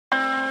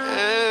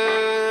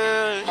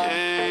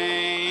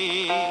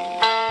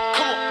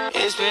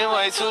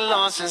way too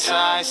long since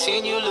I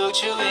seen you,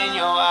 looked you in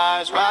your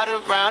eyes. Ride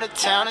around the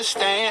town and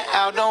staying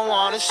out, don't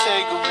wanna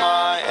say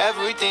goodbye.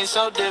 Everything's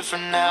so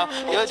different now,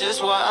 you're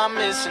just what I'm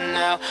missing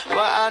now.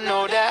 But I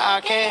know that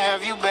I can't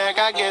have you back,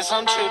 I guess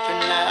I'm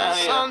tripping now.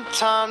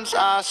 Sometimes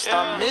I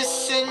start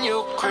missing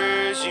you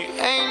crazy,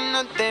 ain't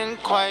nothing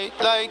quite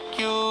like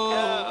you.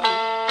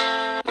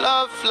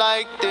 Love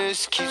like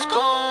this keeps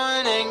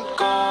going and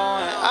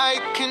going, I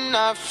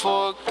cannot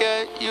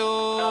forget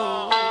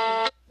you.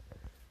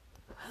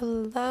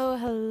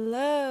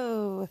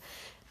 Hello.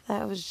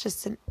 That was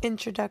just an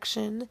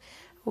introduction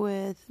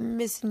with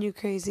Missing You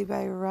Crazy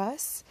by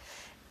Russ.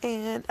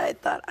 And I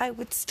thought I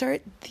would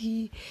start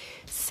the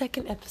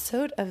second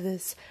episode of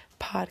this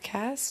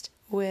podcast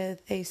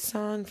with a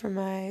song from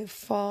my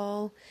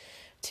fall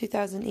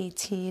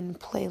 2018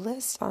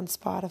 playlist on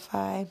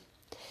Spotify.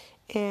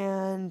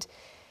 And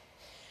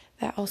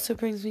that also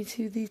brings me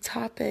to the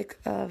topic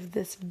of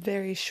this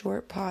very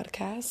short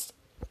podcast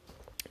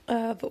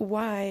of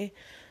why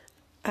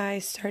I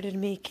started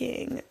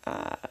making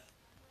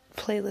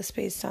playlists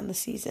based on the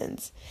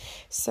seasons.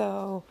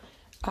 So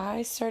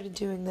I started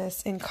doing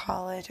this in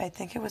college. I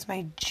think it was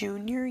my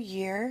junior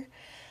year.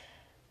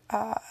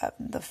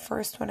 The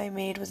first one I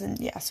made was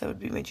so it would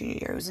be my junior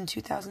year. It was in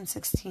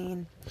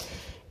 2016.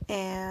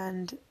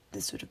 And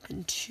this would have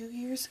been 2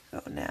 years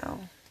ago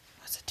now.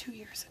 Was it 2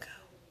 years ago?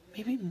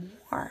 Maybe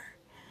more.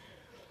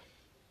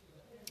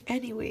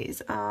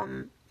 Anyways,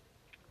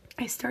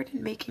 I started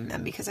making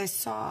them because I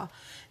saw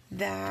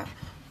that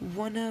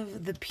one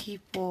of the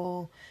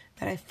people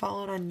that I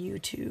followed on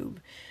YouTube,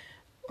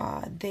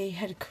 they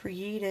had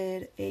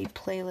created a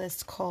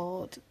playlist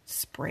called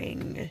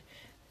Spring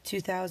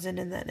 2000,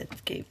 and then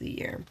it gave the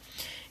year.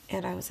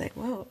 And I was like,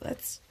 whoa,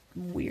 that's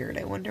weird.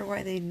 I wonder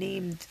why they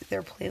named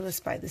their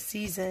playlist by the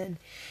season.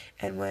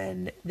 And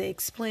when they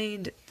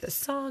explained the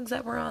songs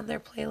that were on their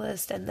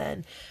playlist and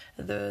then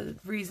the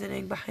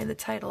reasoning behind the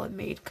title, it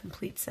made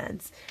complete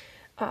sense.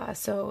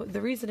 So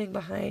the reasoning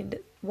behind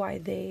why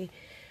they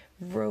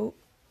wrote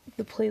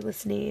the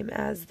playlist name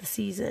as the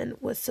season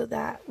was so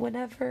that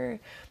whenever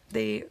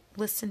they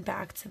listened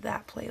back to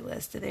that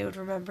playlist, they would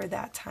remember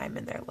that time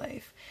in their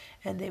life,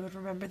 and they would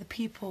remember the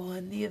people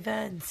and the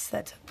events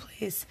that took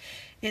place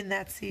in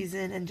that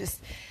season and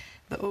just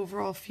the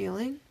overall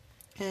feeling.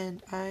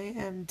 And I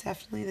am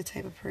definitely the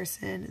type of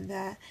person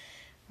that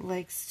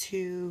likes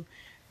to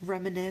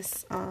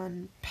reminisce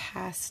on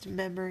past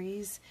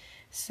memories.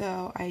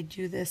 So I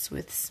do this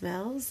with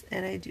smells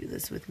and I do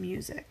this with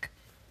music.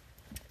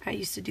 I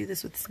used to do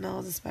this with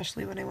smells,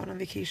 especially when I went on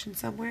vacation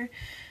somewhere.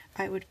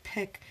 I would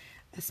pick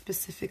a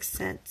specific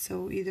scent,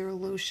 so either a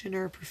lotion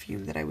or a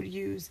perfume that I would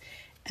use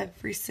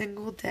every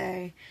single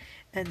day.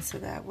 And so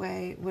that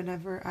way,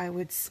 whenever I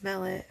would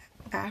smell it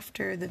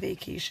after the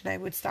vacation, I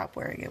would stop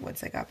wearing it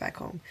once I got back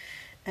home.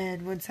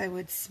 And once I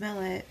would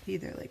smell it,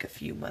 either like a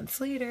few months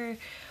later,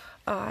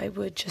 I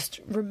would just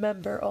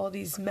remember all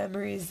these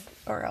memories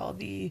or all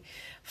the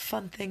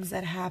fun things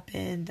that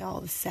happened,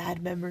 all the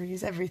sad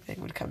memories,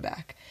 everything would come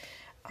back.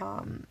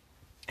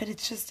 And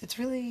it's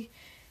really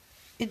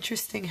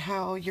interesting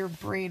how your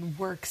brain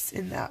works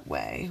in that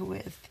way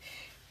with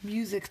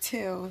music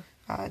too,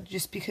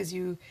 just because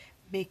you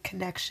make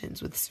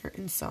connections with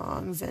certain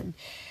songs and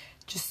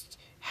just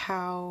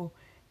how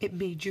it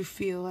made you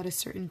feel at a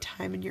certain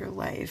time in your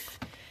life.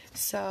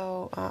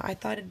 So I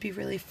thought it'd be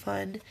really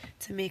fun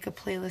to make a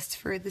playlist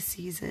for the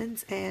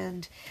seasons,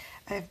 and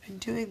I've been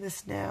doing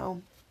this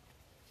now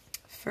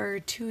for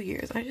 2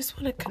 years. I just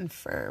want to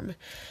confirm.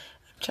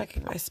 I'm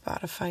checking my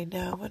Spotify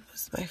now. When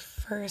was my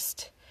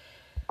first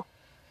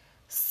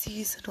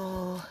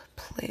seasonal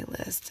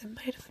playlist? It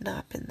might have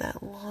not been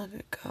that long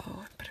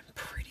ago, but I'm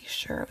pretty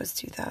sure it was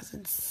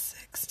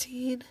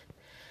 2016.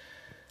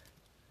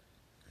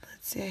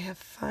 Let's see, I have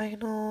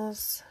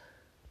finals.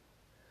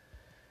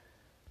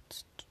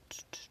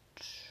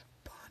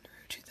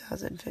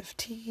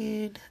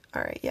 2015.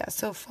 Alright, yeah,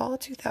 so fall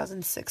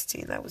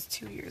 2016, that was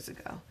 2 years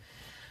ago.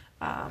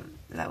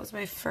 That was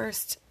my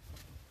first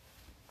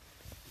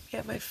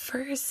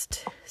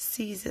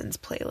seasons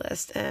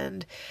playlist,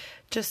 and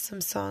just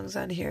some songs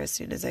on here as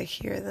soon as I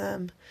hear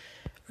them,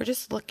 or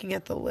just looking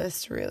at the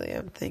list, really,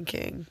 I'm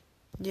thinking,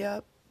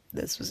 yep,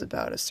 this was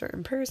about a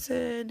certain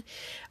person.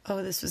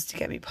 Oh, this was to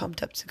get me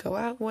pumped up to go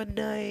out one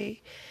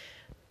night.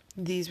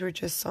 These were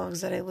just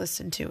songs that I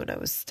listened to when I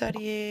was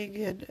studying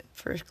and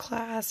for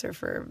class or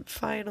for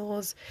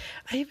finals.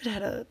 I even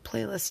had a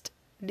playlist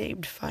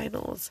named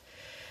Finals,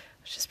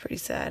 which is pretty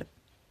sad.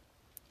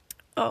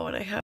 Oh, and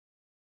I have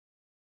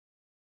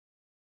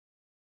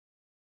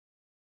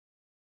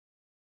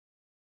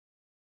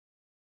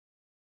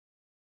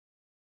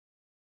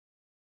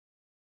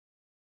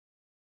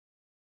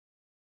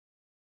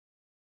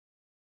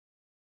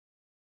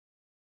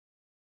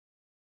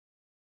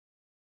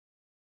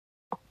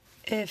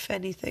if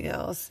anything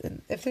else,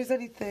 and if there's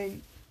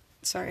anything,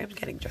 sorry, I'm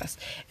getting dressed.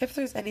 If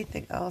there's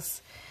anything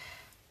else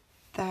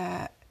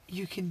that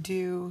you can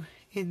do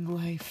in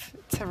life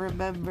to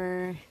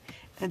remember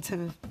and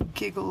to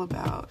giggle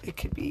about, it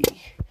could be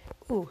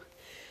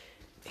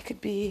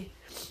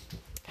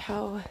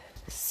how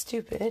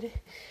stupid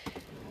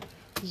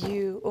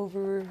you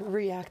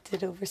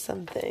overreacted over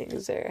some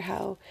things, or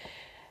how,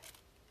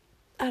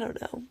 I don't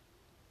know,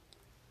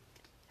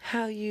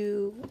 how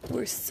you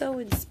were so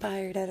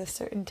inspired at a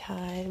certain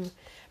time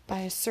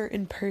by a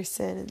certain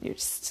person, and you're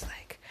just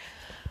like,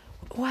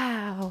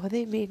 wow,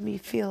 they made me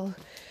feel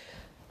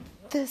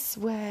this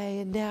way,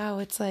 and now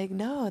it's like,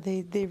 no,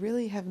 they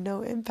really have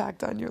no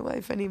impact on your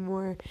life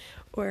anymore.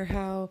 Or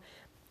how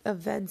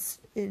events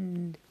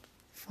in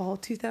fall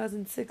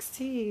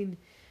 2016,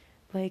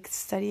 like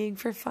studying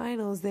for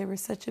finals, they were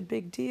such a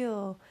big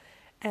deal,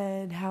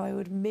 and how I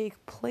would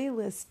make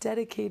playlists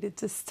dedicated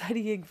to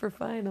studying for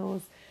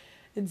finals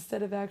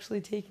instead of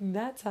actually taking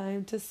that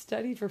time to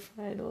study for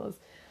finals.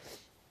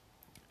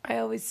 I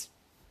always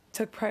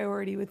took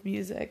priority with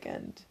music,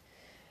 and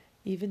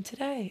even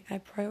today I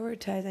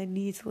prioritize. I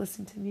need to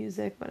listen to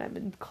music when I'm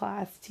in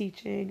class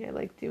teaching. I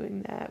like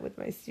doing that with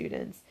my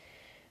students.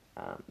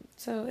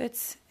 So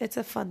it's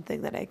a fun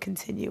thing that I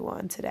continue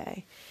on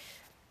today.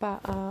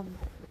 But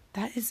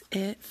that is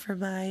it for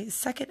my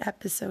second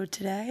episode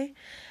today.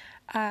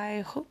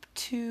 I hope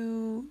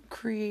to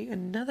create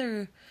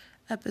another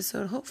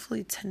episode,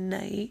 hopefully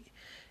tonight,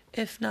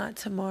 if not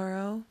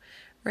tomorrow.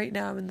 Right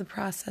now I'm in the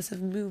process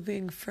of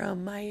moving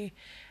from my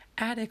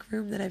attic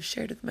room that I've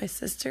shared with my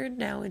sister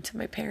now into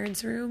my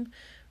parents' room.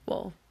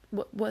 Well,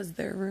 what was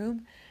their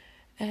room.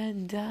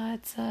 And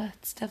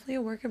it's definitely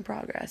a work in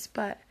progress,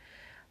 but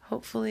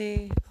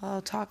hopefully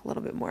I'll talk a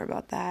little bit more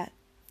about that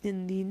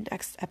in the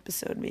next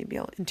episode. Maybe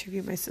I'll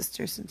interview my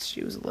sister, since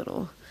she was a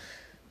little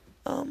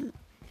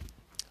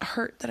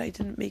hurt that I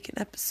didn't make an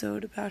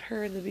episode about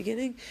her in the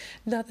beginning.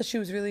 Not that she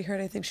was really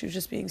hurt, I think she was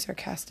just being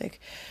sarcastic.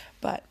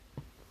 But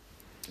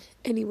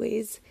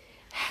anyways,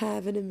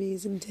 have an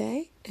amazing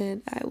day,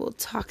 and I will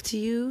talk to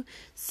you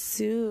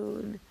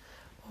soon.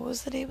 What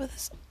was the name of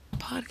this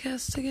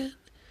podcast again?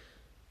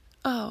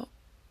 Oh,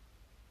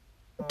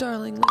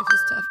 Darling, Life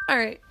is Tough.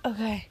 Alright,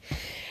 okay.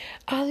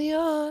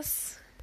 Adios.